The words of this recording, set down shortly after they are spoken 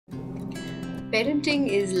Parenting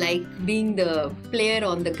is like being the player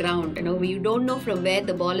on the ground. You don't know from where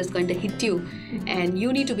the ball is going to hit you, and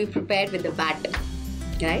you need to be prepared with the bat,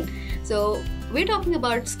 right? So we're talking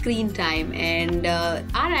about screen time, and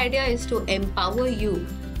our idea is to empower you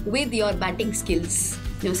with your batting skills,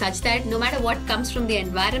 such that no matter what comes from the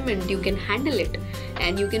environment, you can handle it,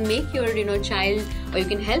 and you can make your child, or you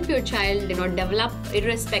can help your child develop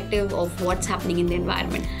irrespective of what's happening in the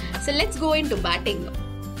environment. So let's go into batting.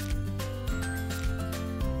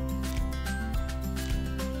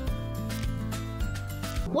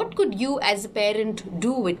 What could you as a parent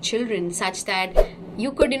do with children such that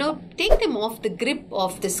you could take them off the grip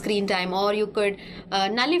of the screen time, or you could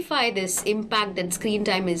nullify this impact that screen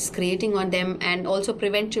time is creating on them, and also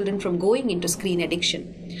prevent children from going into screen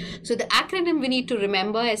addiction? So the acronym we need to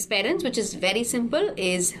remember as parents, which is very simple,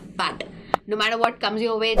 is BAT. No matter what comes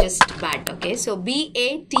your way, just BAT. Okay, so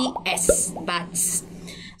BATS, BATS.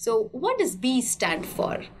 So what does B stand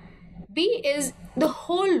for? B is the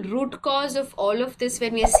whole root cause of all of this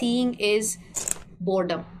when we are seeing is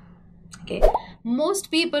boredom. Okay,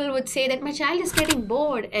 most people would say that my child is getting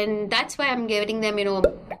bored, and that's why I'm giving them a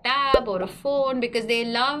tab or a phone, because they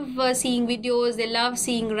love seeing videos, they love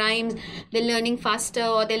seeing rhymes, they're learning faster,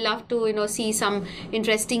 or they love to see some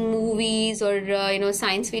interesting movies or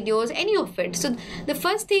science videos, any of it. So the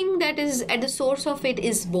first thing that is at the source of it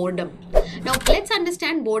is boredom. Now let's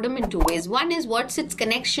understand boredom in two ways. One is what's its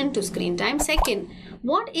connection to screen time. Second,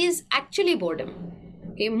 what is actually boredom?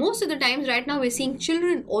 Okay, most of the times right now we're seeing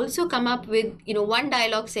children also come up with one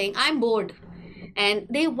dialogue saying I'm bored, and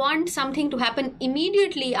they want something to happen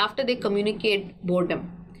immediately after they communicate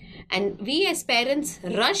boredom, and we as parents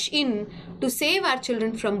rush in to save our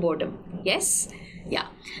children from boredom. Yes, yeah.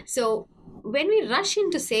 So when we rush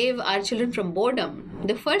in to save our children from boredom,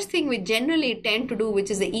 the first thing we generally tend to do,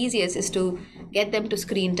 which is the easiest, is to get them to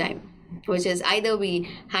screen time, which is either we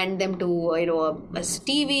hand them to a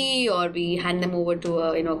TV, or we hand them over to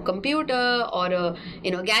a computer or a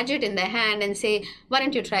gadget in their hand and say, why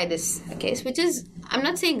don't you try this? Okay, which is, I'm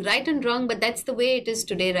not saying right and wrong, but that's the way it is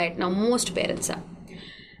today right now. Most parents are.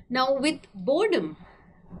 Now with boredom,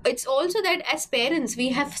 it's also that as parents we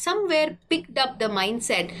have somewhere picked up the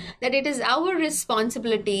mindset that it is our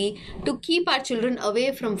responsibility to keep our children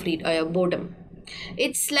away from boredom.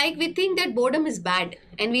 It's like we think that boredom is bad,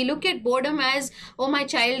 and we look at boredom as, oh, my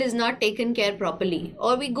child is not taken care properly,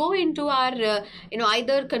 or we go into our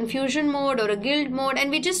either confusion mode or a guilt mode, and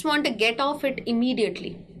we just want to get off it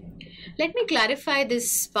immediately. Let me clarify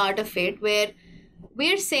this part of it, where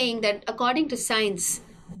we're saying that according to science,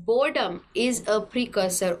 boredom is a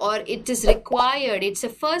precursor, or it is required, it's a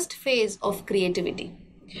first phase of creativity.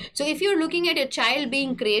 So if you're looking at a child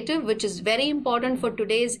being creative, which is very important for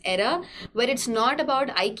today's era, where it's not about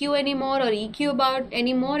IQ anymore or EQ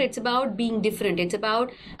anymore, it's about being different, it's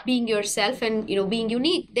about being yourself and being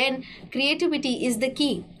unique, then creativity is the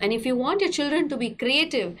key. And if you want your children to be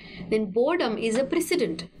creative, then boredom is a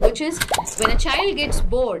precedent, which is when a child gets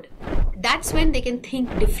bored, that's when they can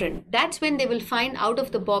think different. That's when they will find out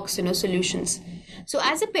of the box solutions. So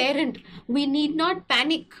as a parent, we need not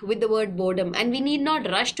panic with the word boredom, and we need not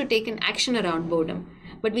rush to take an action around boredom,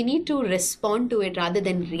 but we need to respond to it rather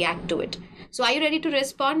than react to it. So are you ready to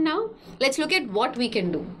respond now? Let's look at what we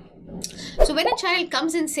can do. So when a child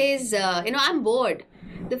comes and says, I'm bored,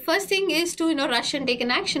 the first thing is to rush and take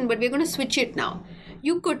an action, but we're going to switch it now.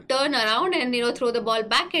 You could turn around and throw the ball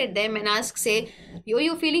back at them and ask, say,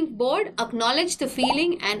 you're feeling bored, acknowledge the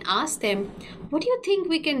feeling and ask them, what do you think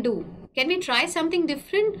we can do? Can we try something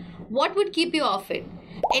different? What would keep you off it?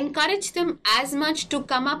 Encourage them as much to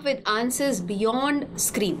come up with answers beyond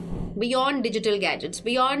screen, beyond digital gadgets,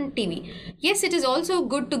 beyond TV. Yes, it is also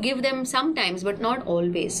good to give them sometimes, but not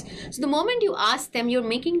always. So the moment you ask them, you're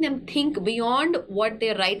making them think beyond what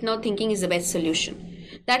they're right now thinking is the best solution.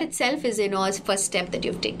 That itself is a first step that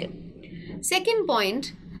you've taken. Second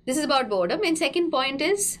point, this is about boredom, and second point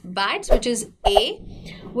is BATS, which is A,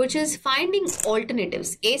 which is finding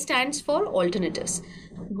alternatives. A stands for alternatives.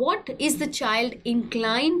 What is the child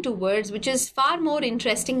inclined towards, which is far more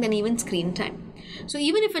interesting than even screen time? So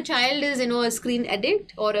even if a child is a screen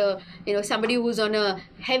addict, or somebody who's on a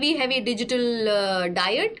heavy digital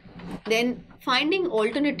diet, then finding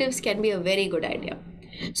alternatives can be a very good idea.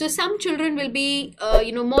 So some children will be,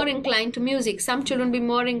 more inclined to music. Some children will be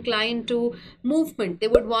more inclined to movement. They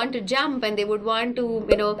would want to jump, and they would want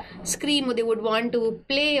to, scream, or they would want to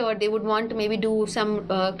play, or they would want to maybe do some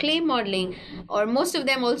clay modeling. Or most of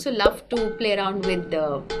them also love to play around with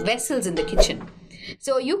vessels in the kitchen.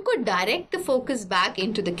 So you could direct the focus back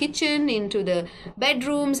into the kitchen, into the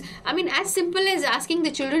bedrooms. I mean, as simple as asking the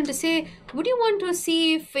children to say, would you want to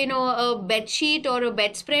see if, a bed sheet or a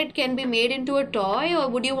bedspread can be made into a toy, or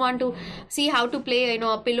would you want to see how to play,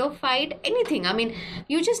 a pillow fight, anything. I mean,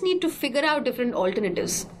 you just need to figure out different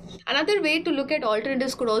alternatives. Another way to look at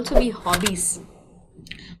alternatives could also be hobbies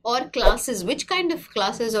or classes. Which kind of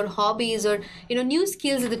classes or hobbies or new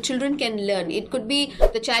skills that the children can learn? It could be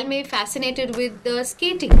the child may be fascinated with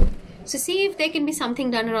skating, so see if there can be something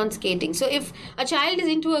done around skating. So if a child is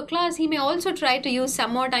into a class, he may also try to use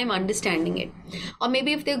some more time understanding it. Or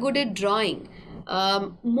maybe if they're good at drawing,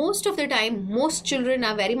 most of the time, most children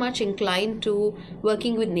are very much inclined to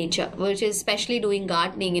working with nature, which is especially doing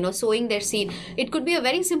gardening, sowing their seed. It could be a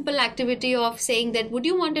very simple activity of saying that, would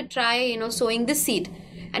you want to try, sowing this seed?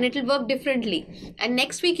 And it will work differently. And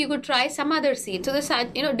next week you could try some other seed. So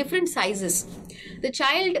the different sizes. The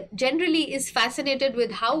child generally is fascinated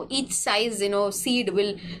with how each size, seed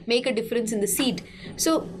will make a difference in the seed.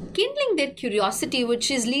 So kindling their curiosity, which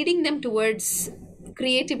is leading them towards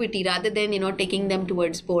creativity rather than taking them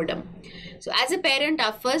towards boredom. So as a parent,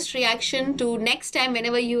 our first reaction to next time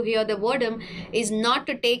whenever you hear the boredom is not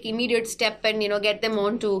to take immediate step and get them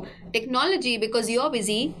onto technology because you're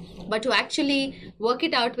busy, but to actually work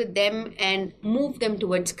it out with them and move them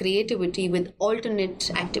towards creativity with alternate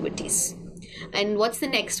activities. And what's the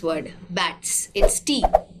next word? BATS. It's T.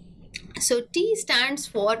 So T stands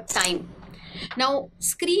for time. Now,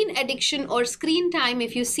 screen addiction or screen time,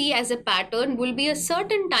 if you see as a pattern, will be a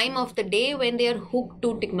certain time of the day when they are hooked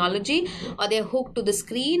to technology, or they're hooked to the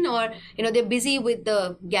screen, or they're busy with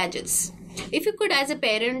the gadgets. If you could, as a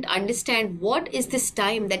parent, understand what is this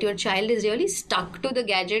time that your child is really stuck to the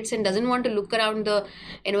gadgets and doesn't want to look around the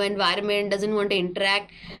environment, doesn't want to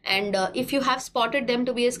interact, and if you have spotted them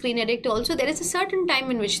to be a screen addict also, there is a certain time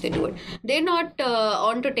in which they do it. They're not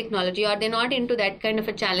onto technology, or they're not into that kind of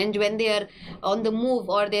a challenge when they are on the move,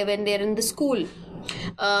 or when they're in the school.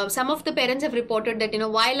 Some of the parents have reported that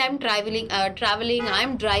while I'm traveling,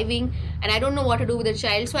 I'm driving and I don't know what to do with the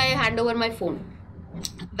child, so I hand over my phone.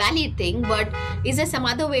 Valid thing, but is there some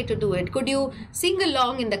other way to do it? Could you sing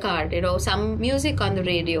along in the car, some music on the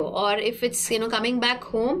radio? Or if it's coming back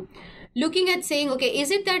home, looking at saying, okay, is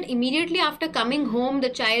it that immediately after coming home the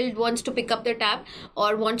child wants to pick up the tab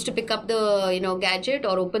or wants to pick up the gadget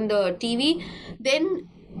or open the TV? Then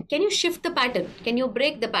can you shift the pattern? Can you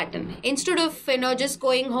break the pattern? Instead of just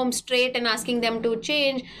going home straight and asking them to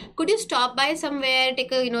change, could you stop by somewhere,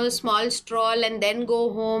 take a small stroll, and then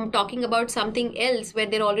go home talking about something else where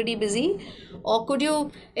they're already busy? Or could you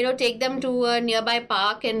take them to a nearby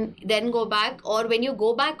park and then go back? Or when you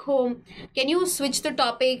go back home, can you switch the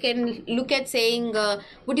topic and look at saying,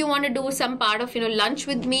 would you want to do some part of lunch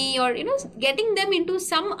with me? Or getting them into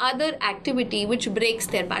some other activity which breaks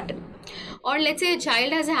their pattern. Or let's say a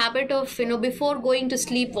child has a habit of before going to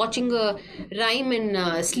sleep watching a rhyme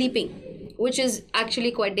and sleeping, which is actually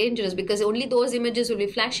quite dangerous because only those images will be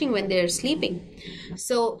flashing when they're sleeping.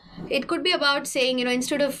 So it could be about saying,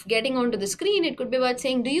 instead of getting onto the screen, it could be about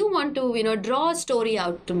saying, do you want to draw a story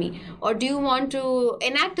out to me, or do you want to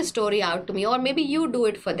enact a story out to me, or maybe you do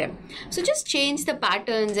it for them. So just change the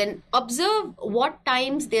patterns and observe what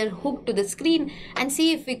times they're hooked to the screen and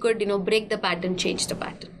see if we could break the pattern, change the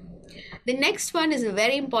pattern. The next one is a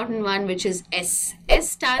very important one, which is S.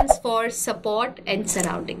 S stands for support and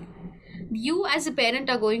surrounding. You as a parent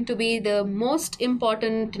are going to be the most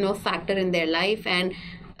important factor in their life, and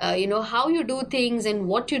how you do things and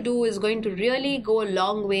what you do is going to really go a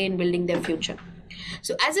long way in building their future.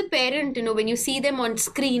 So as a parent, when you see them on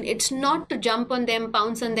screen, it's not to jump on them,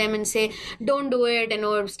 pounce on them and say, don't do it,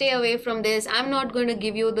 or stay away from this. I'm not going to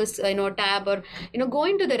give you this, tab, or, go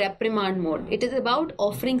into the reprimand mode. It is about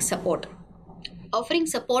offering support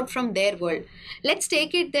from their world. Let's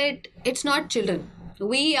take it that it's not children.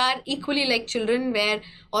 We are equally like children, where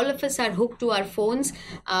all of us are hooked to our phones.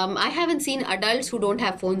 I haven't seen adults who don't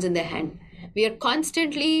have phones in their hand. We are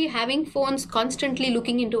constantly having phones, constantly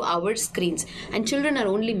looking into our screens, and children are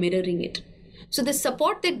only mirroring it. So the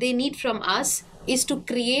support that they need from us is to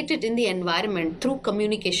create it in the environment through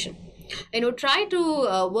communication. Try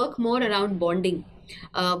to work more around bonding.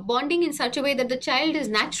 Bonding in such a way that the child is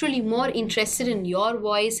naturally more interested in your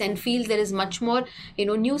voice and feels there is much more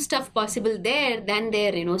new stuff possible there than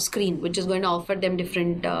their screen, which is going to offer them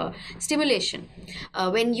different stimulation.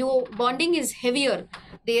 When your bonding is heavier,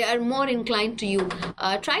 they are more inclined to you.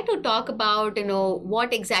 Try to talk about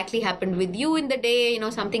what exactly happened with you in the day,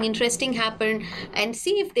 something interesting happened, and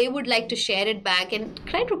see if they would like to share it back, and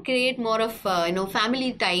try to create more of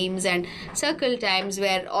family times and circle times,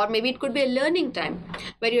 where, or maybe it could be a learning time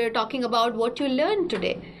where you're talking about what you learned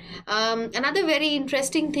today. Another very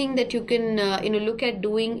interesting thing that you can look at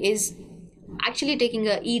doing is actually taking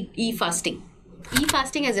a e-fasting.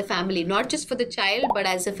 E-fasting as a family, not just for the child but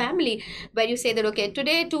as a family, where you say that okay,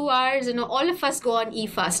 today 2 hours, all of us go on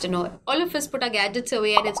e-fast, all of us put our gadgets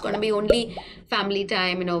away and it's going to be only family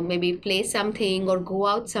time, maybe play something or go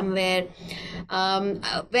out somewhere.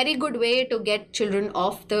 A very good way to get children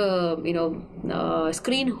off the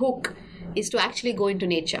screen hook is to actually go into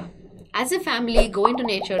nature. As a family, go into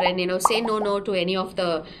nature and say no to any of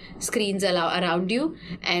the screens around you.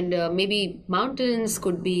 And maybe mountains,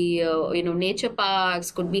 could be nature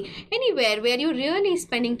parks, could be anywhere where you're really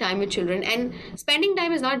spending time with children. And spending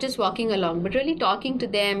time is not just walking along, but really talking to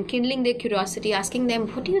them, kindling their curiosity, asking them,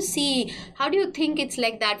 what do you see, how do you think it's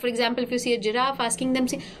like that? For example, if you see a giraffe, asking them,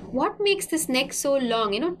 say, what makes this neck so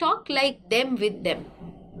long? Talk like them with them.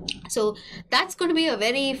 So that's going to be a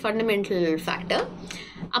very fundamental factor.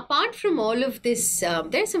 Apart from all of this,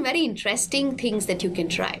 there are some very interesting things that you can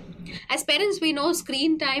try. As parents, we know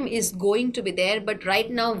screen time is going to be there, but right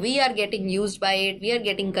now we are getting used by it. We are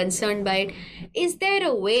getting concerned by it. Is there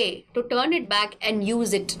a way to turn it back and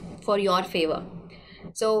use it for your favor?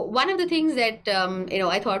 So one of the things that,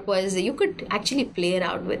 I thought was you could actually play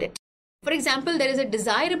around with it. For example, there is a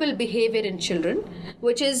desirable behavior in children,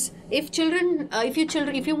 which is if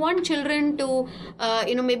you want children to,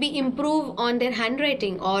 maybe improve on their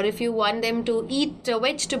handwriting, or if you want them to eat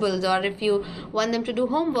vegetables, or if you want them to do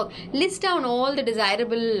homework, list down all the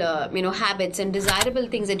desirable, habits and desirable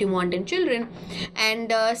things that you want in children,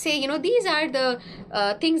 and say, these are the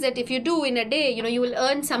things that if you do in a day, you will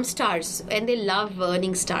earn some stars, and they love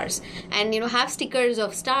earning stars, and have stickers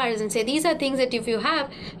of stars, and say these are things that if you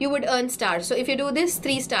have, you would earn stars. So if you do this,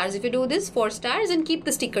 3 stars. If you do this, 4 stars, and keep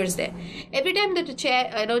the stickers there. Every time that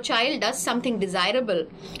a child does something desirable,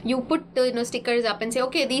 you put the stickers up and say,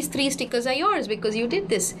 okay, these 3 stickers are yours because you did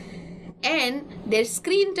this. And their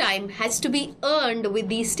screen time has to be earned with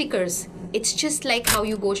these stickers. It's just like how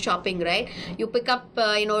you go shopping, right? You pick up,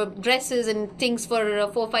 dresses and things for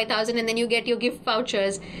 4,000-5,000, and then you get your gift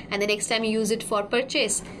vouchers, and the next time you use it for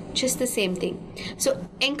purchase. Just the same thing. So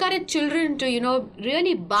encourage children to,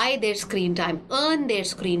 really buy their screen time, earn their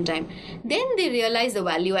screen time. Then they realize the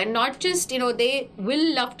value, and not just, they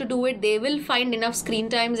will love to do it. They will find enough screen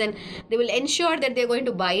times, and they will ensure that they're going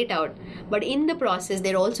to buy it out. But in the process,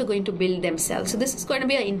 they're also going to build themselves. So this is going to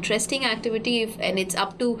be an interesting activity, and it's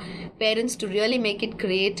up to parents to really make it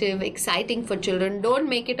creative, exciting for children. Don't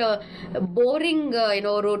make it a boring,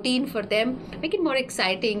 routine for them. Make it more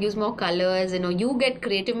exciting. Use more colors. You get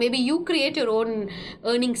creative. Maybe you create your own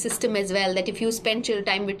earning system as well. That if you spend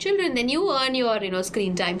time with children, then you earn your,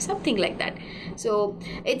 screen time. Something like that. So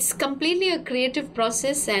it's completely a creative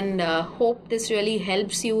process, and hope this really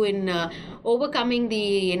helps you in overcoming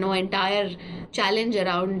the entire challenge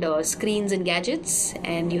around screens and gadgets,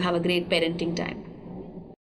 and you have a great parenting time.